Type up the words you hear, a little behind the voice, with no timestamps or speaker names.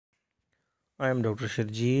I am Dr.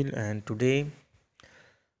 Sharjeel, and today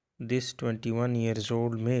this 21 years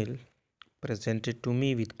old male presented to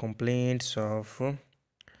me with complaints of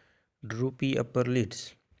droopy upper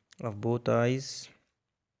lids of both eyes.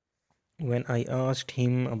 When I asked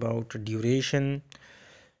him about duration,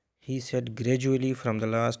 he said gradually from the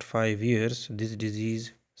last 5 years this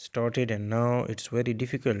disease started and now it's very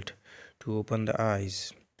difficult to open the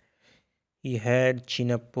eyes. He had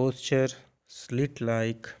chin-up posture,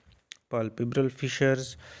 slit-like palpebral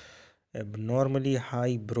fissures, abnormally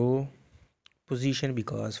high brow position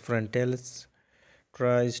because frontalis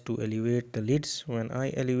tries to elevate the lids. When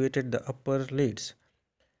I elevated the upper lids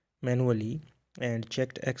manually and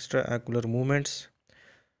checked extraocular movements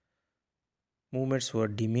were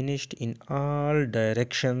diminished in all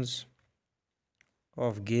directions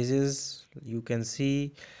of gazes. You can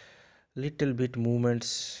see little bit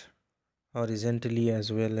movements horizontally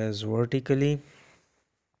as well as vertically.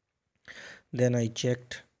 Then I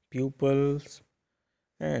checked pupils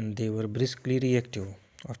and they were briskly reactive.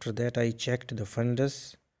 After that I checked the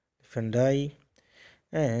fundi,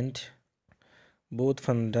 and both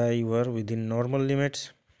fundi were within normal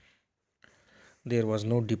limits. There was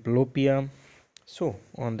no diplopia. So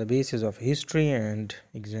on the basis of history and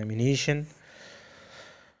examination,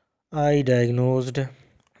 I diagnosed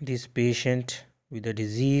this patient with a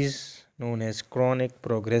disease known as chronic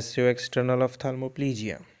progressive external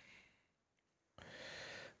ophthalmoplegia.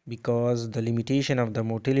 Because the limitation of the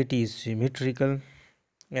motility is symmetrical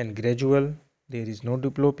and gradual, there is no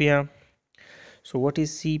diplopia. So what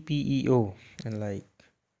is CPEO? And like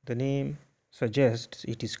the name suggests,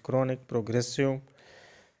 it is chronic progressive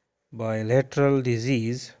bilateral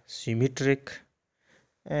disease, symmetric,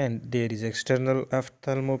 and there is external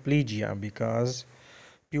ophthalmoplegia because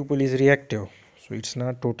pupil is reactive, so it's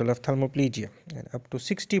not total ophthalmoplegia. And up to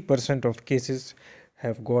 60% of cases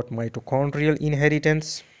have got mitochondrial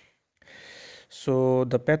inheritance. So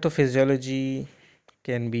the pathophysiology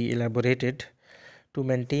can be elaborated. To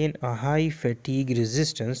maintain a high fatigue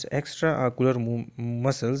resistance, extraocular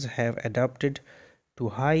muscles have adapted to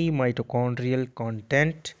high mitochondrial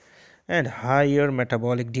content and higher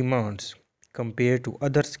metabolic demands compared to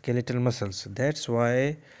other skeletal muscles. That's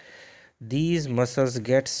why these muscles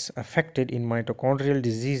gets affected in mitochondrial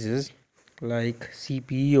diseases like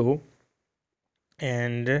CPEO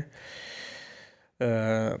and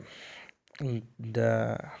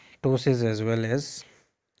the ptosis as well as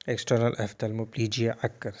external ophthalmoplegia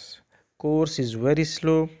occurs. Course is very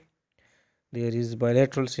slow. There is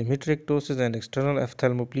bilateral symmetric ptosis and external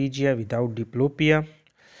ophthalmoplegia without diplopia.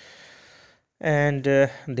 And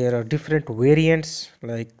there are different variants,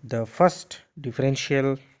 like the first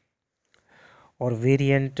differential or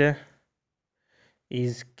variant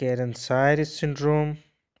is Kearns-Sayre syndrome.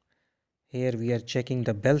 Here we are checking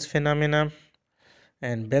the Bell's phenomena,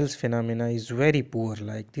 and Bell's phenomena is very poor.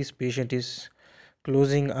 Like this patient is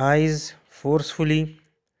closing eyes forcefully,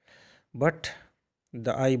 but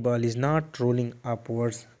the eyeball is not rolling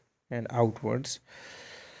upwards and outwards,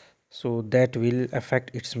 so that will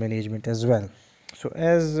affect its management as well. So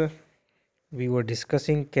as we were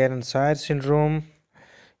discussing, Kearns-Sayre syndrome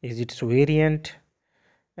is its variant,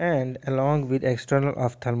 and along with external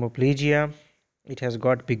ophthalmoplegia, it has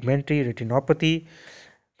got pigmentary retinopathy.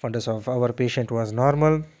 Fundus of our patient was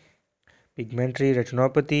normal. Pigmentary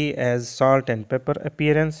retinopathy as salt and pepper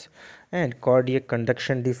appearance and cardiac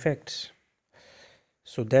conduction defects.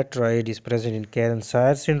 So that triad is present in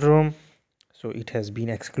Kearns-Sayre syndrome, so it has been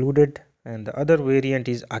excluded. And the other variant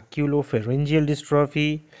is oculopharyngeal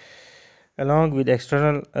dystrophy along with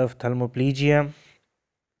external ophthalmoplegia.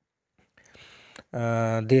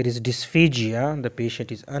 There is dysphagia. The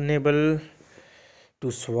patient is unable to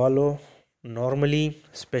swallow normally,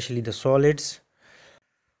 especially the solids.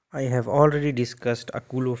 I have already discussed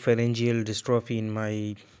oculopharyngeal dystrophy in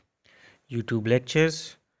my YouTube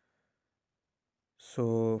lectures.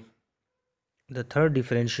 So the third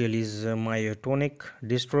differential is myotonic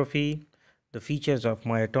dystrophy. The features of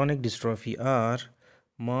myotonic dystrophy are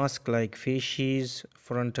mask-like facies,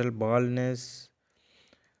 frontal baldness,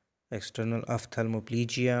 external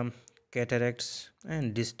ophthalmoplegia, cataracts,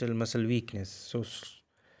 and distal muscle weakness. So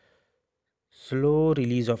slow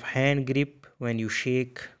release of hand grip when you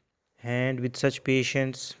shake hand with such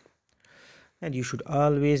patients, and you should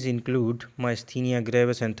always include myasthenia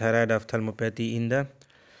gravis and thyroid ophthalmopathy in the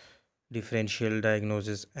differential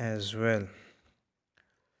diagnosis as well.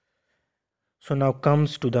 So now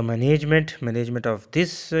comes to the management of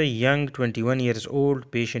this young 21 years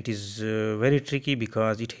old patient is very tricky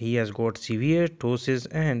because he has got severe ptosis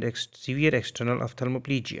and severe external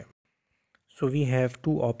ophthalmoplegia. So we have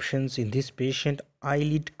two options in this patient: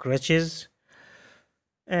 eyelid crutches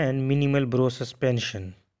and minimal brow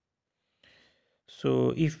suspension.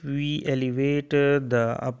 So if we elevate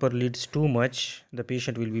the upper lids too much, the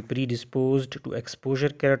patient will be predisposed to exposure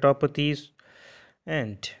keratopathies,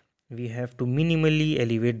 and we have to minimally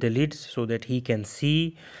elevate the lids so that he can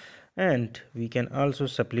see, and we can also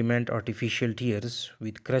supplement artificial tears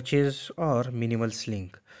with crutches or minimal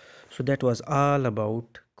sling. So that was all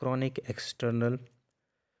about chronic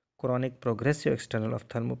progressive external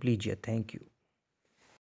ophthalmoplegia. Thank you.